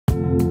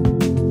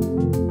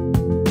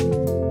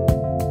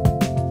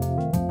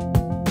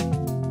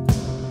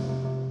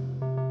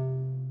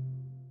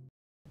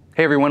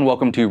Hey everyone,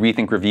 welcome to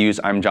ReThink Reviews.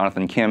 I'm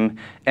Jonathan Kim.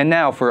 And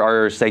now for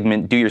our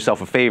segment, Do Yourself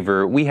a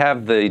Favor, we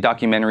have the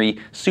documentary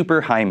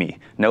Super Jaime.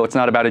 No, it's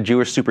not about a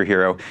Jewish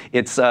superhero.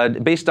 It's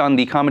based on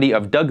the comedy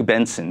of Doug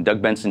Benson.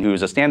 Doug Benson, who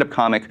is a stand-up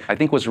comic, I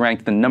think was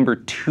ranked the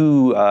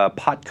 #2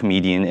 pot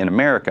comedian in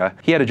America.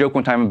 He had a joke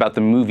one time about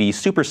the movie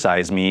Super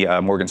Size Me,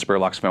 Morgan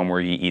Spurlock's film where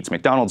he eats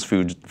McDonald's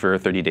food for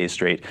 30 days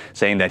straight,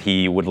 saying that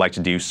he would like to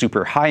do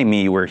Super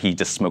Jaime, where he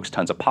just smokes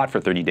tons of pot for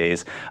 30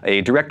 days.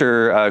 A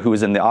director who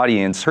was in the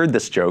audience heard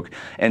this joke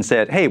and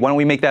said, hey, why don't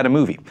we make that a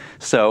movie?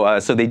 So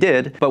they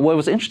did. But what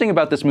was interesting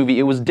about this movie,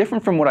 it was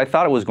different from what I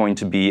thought it was going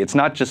to be. It's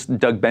not just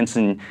Doug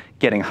Benson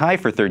getting high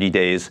for 30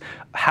 days.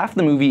 Half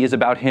the movie is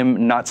about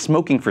him not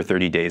smoking for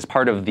 30 days.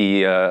 Part of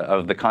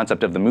the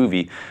concept of the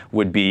movie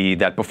would be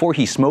that before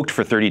he smoked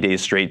for 30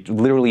 days straight,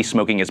 literally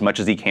smoking as much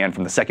as he can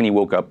from the second he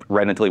woke up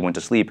right until he went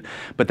to sleep,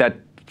 but that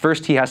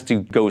first, he has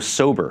to go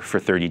sober for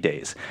 30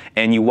 days.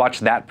 And you watch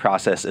that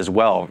process as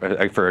well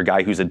for a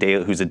guy who's a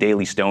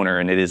daily stoner,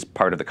 and it is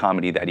part of the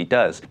comedy that he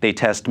does. They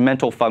test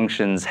mental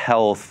functions,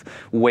 health,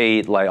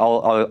 weight, like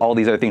all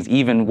these other things,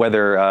 even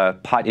whether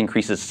pot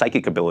increases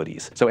psychic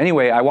abilities. So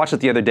anyway, I watched it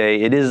the other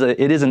day. It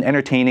is an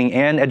entertaining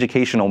and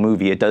educational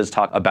movie. It does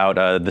talk about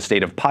the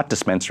state of pot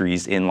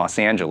dispensaries in Los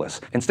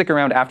Angeles. And stick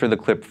around after the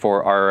clip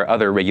for our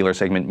other regular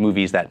segment,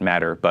 Movies That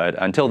Matter. But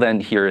until then,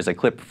 here is a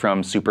clip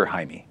from Super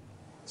Jaime.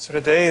 So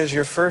today is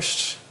your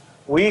first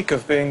week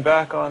of being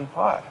back on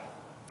pot.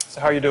 So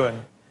how are you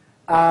doing?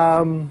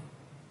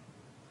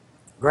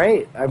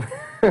 Great.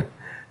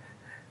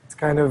 It's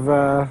kind of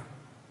a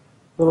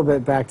little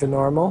bit back to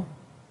normal.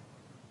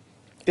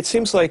 It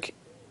seems like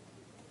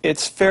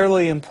it's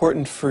fairly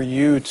important for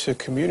you to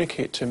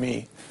communicate to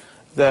me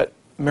that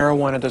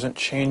marijuana doesn't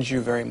change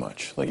you very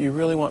much. Like, you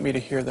really want me to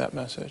hear that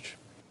message.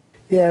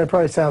 Yeah, it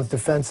probably sounds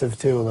defensive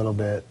too a little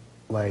bit.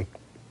 Like,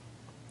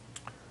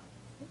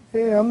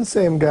 yeah, I'm the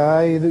same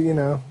guy,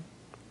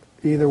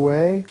 either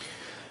way.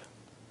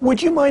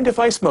 Would you mind if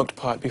I smoked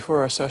pot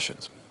before our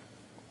sessions?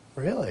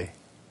 Really?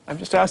 I'm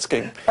just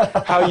asking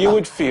how you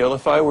would feel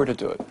if I were to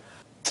do it.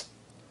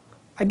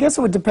 I guess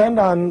it would depend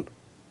on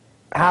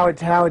how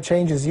it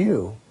changes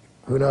you.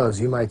 Who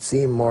knows? You might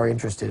seem more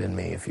interested in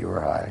me if you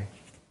were high.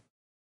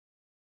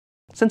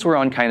 Since we're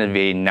on kind of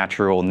a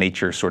natural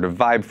nature sort of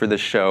vibe for this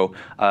show,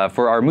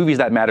 for our Movies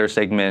That Matter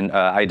segment,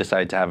 I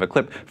decided to have a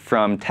clip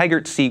from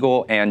Taggart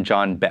Siegel and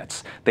Jon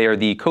Betz. They are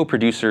the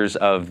co-producers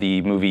of the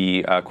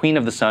movie Queen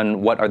of the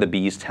Sun, What Are the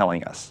Bees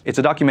Telling Us? It's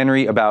a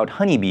documentary about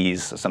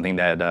honeybees, something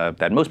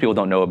that most people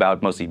don't know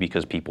about, mostly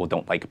because people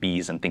don't like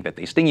bees and think that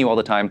they sting you all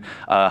the time.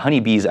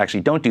 Honeybees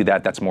actually don't do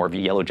that. That's more of a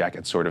Yellow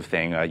Jacket sort of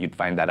thing. You'd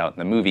find that out in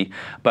the movie.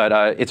 But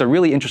it's a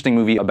really interesting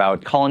movie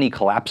about colony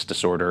collapse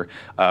disorder,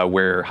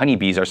 where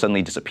honeybees are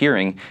suddenly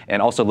disappearing, and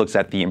also looks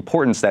at the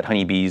importance that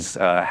honeybees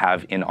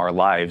have in our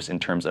lives in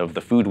terms of the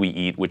food we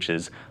eat, which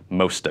is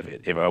most of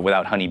it.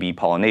 Without honeybee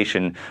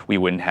pollination, we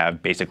wouldn't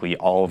have basically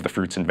all of the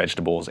fruits and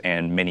vegetables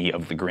and many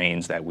of the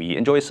grains that we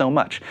enjoy so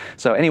much.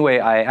 So anyway,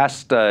 I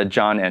asked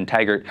Jon and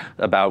Taggart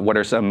about what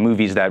are some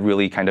movies that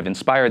really kind of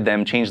inspired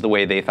them, changed the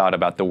way they thought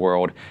about the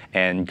world,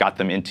 and got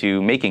them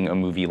into making a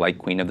movie like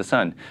Queen of the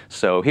Sun.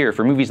 So here,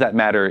 for Movies That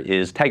Matter,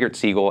 is Taggart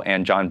Siegel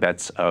and Jon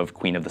Betz of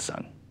Queen of the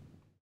Sun.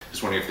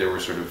 Just wondering if there were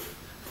sort of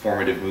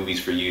formative movies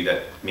for you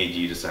that made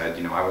you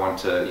decide, I want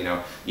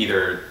to,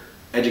 either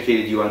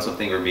educated you on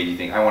something or made you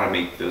think, I want to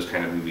make those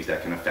kind of movies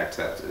that can affect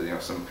that,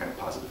 some kind of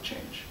positive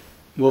change.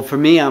 Well, for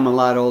me, I'm a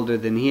lot older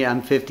than he.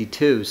 I'm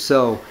 52,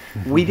 so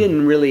we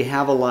didn't really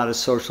have a lot of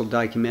social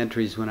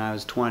documentaries when I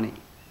was 20.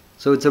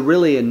 So it's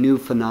really a new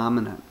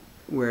phenomenon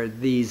where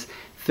these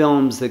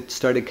films that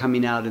started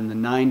coming out in the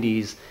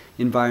 90s,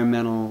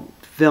 environmental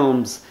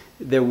films,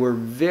 that were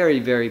very,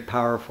 very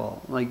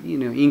powerful, like,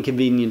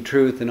 Inconvenient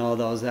Truth and all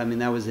those. I mean,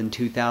 that was in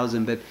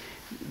 2000, but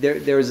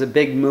there was a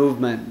big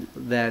movement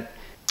that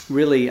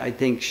really, I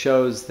think,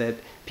 shows that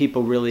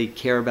people really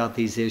care about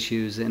these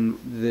issues, and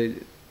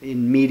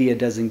in media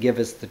doesn't give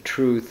us the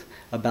truth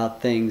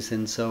about things,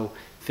 and so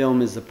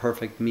film is the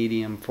perfect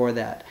medium for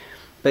that.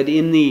 But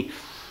in the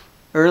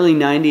early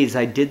 90s,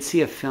 I did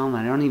see a film,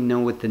 I don't even know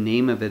what the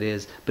name of it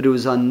is, but it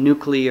was on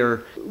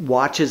nuclear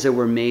watches that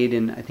were made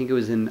in, I think it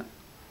was in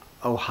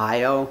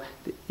Ohio.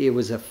 It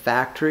was a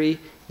factory,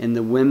 and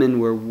the women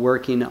were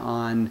working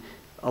on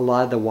a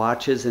lot of the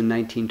watches in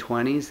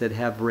 1920s that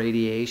have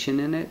radiation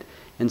in it,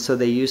 and so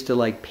they used to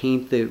like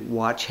paint the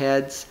watch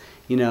heads,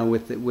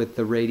 with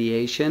the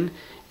radiation,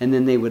 and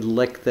then they would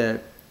lick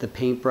the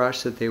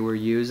paintbrush that they were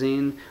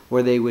using,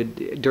 or they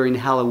would, during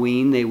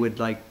Halloween, they would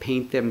like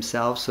paint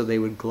themselves so they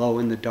would glow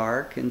in the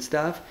dark and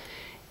stuff.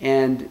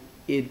 And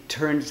it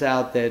turns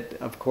out that,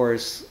 of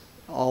course,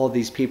 all of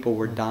these people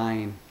were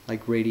dying,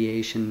 like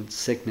radiation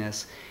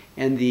sickness,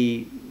 and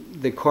the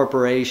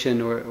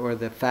corporation or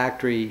the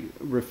factory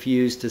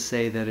refused to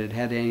say that it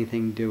had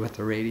anything to do with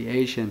the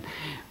radiation.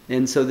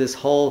 And so this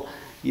whole,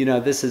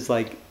 this is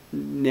like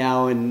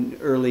now in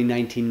early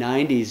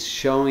 1990s,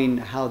 showing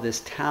how this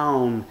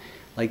town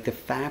like the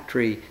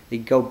factory, they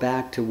go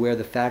back to where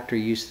the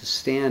factory used to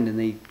stand, and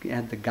they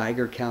had the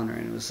Geiger counter,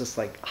 and it was just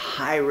like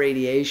high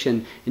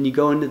radiation. And you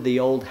go into the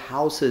old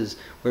houses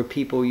where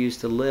people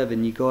used to live,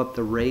 and you go up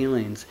the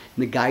railings,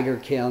 and the Geiger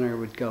counter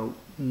would go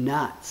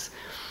nuts.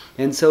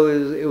 And so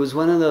it was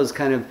one of those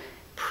kind of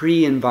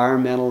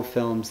pre-environmental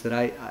films that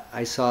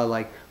I saw,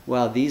 like,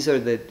 wow, these are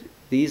the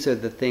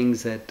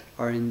things that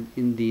are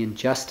in the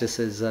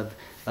injustices of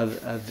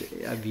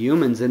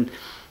humans. And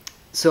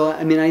so,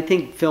 I mean, I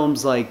think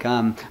films like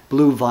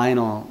Blue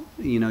Vinyl,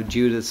 you know,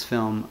 Judith's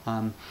film,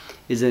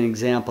 is an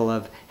example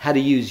of how to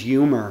use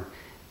humor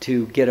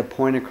to get a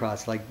point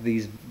across, like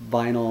these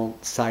vinyl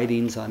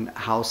sidings on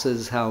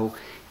houses, how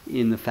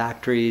in the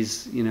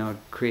factories, you know, it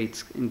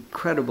creates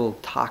incredible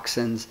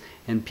toxins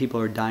and people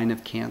are dying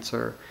of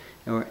cancer.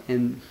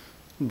 And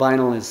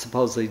vinyl is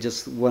supposedly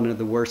just one of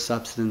the worst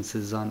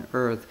substances on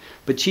earth.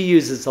 But she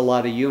uses a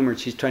lot of humor.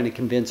 She's trying to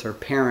convince her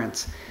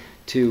parents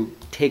to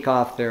take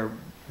off their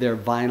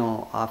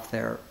vinyl off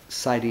their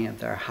siding of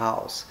their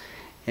house.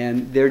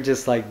 And they're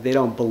just like, they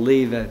don't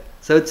believe it.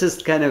 So it's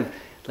just kind of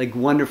like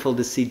wonderful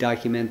to see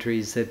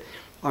documentaries that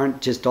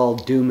aren't just all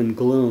doom and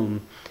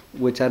gloom,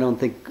 which I don't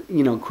think,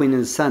 you know, Queen of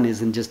the Sun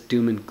isn't just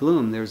doom and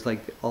gloom. There's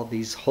like all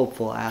these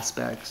hopeful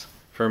aspects.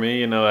 For me,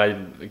 you know,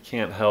 I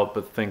can't help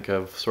but think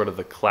of sort of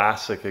the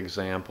classic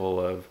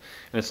example of,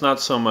 and it's not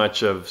so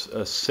much of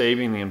a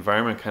saving the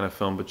environment kind of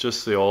film, but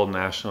just the old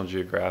National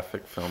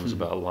Geographic films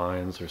about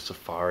lions or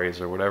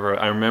safaris or whatever.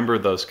 I remember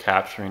those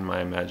capturing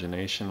my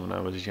imagination when I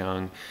was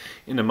young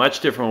in a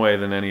much different way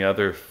than any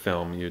other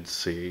film you'd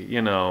see,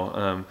 you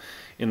know,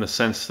 in the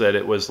sense that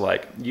it was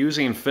like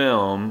using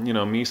film, you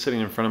know, me sitting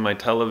in front of my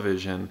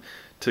television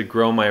to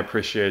grow my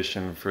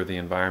appreciation for the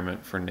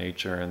environment, for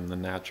nature and the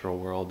natural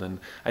world. And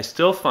I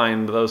still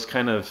find those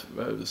kind of,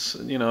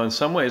 you know, in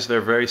some ways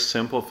they're very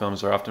simple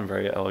films. They're often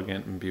very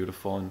elegant and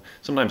beautiful and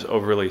sometimes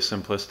overly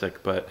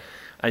simplistic, but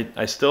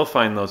I still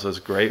find those as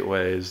great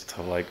ways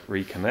to like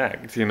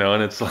reconnect, you know,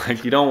 and it's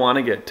like you don't want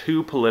to get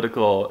too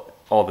political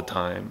all the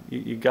time.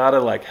 You gotta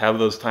like have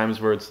those times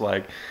where it's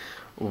like,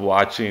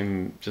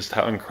 watching just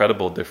how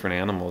incredible different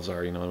animals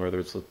are, you know, whether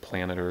it's the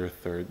Planet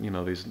Earth or, you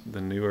know, the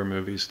newer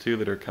movies too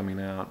that are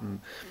coming out.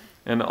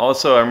 And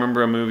also I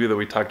remember a movie that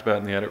we talked about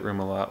in the edit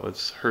room a lot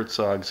was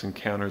Herzog's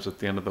Encounters at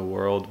the End of the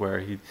World, where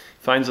he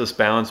finds this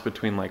balance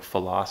between like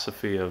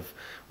philosophy of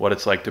what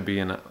it's like to be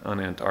on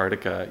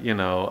Antarctica, you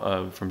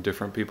know, from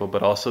different people,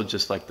 but also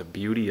just like the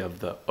beauty of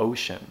the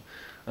ocean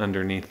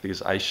underneath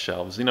these ice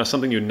shelves, you know,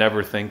 something you'd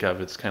never think of.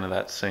 It's kind of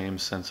that same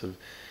sense of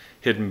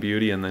hidden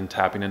beauty, and then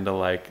tapping into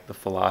like the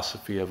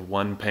philosophy of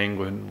one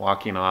penguin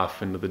walking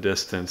off into the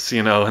distance,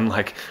 you know, and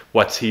like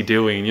what's he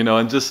doing, you know,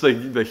 and just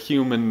the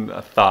human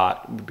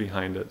thought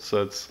behind it.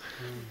 So it's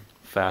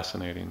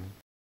fascinating.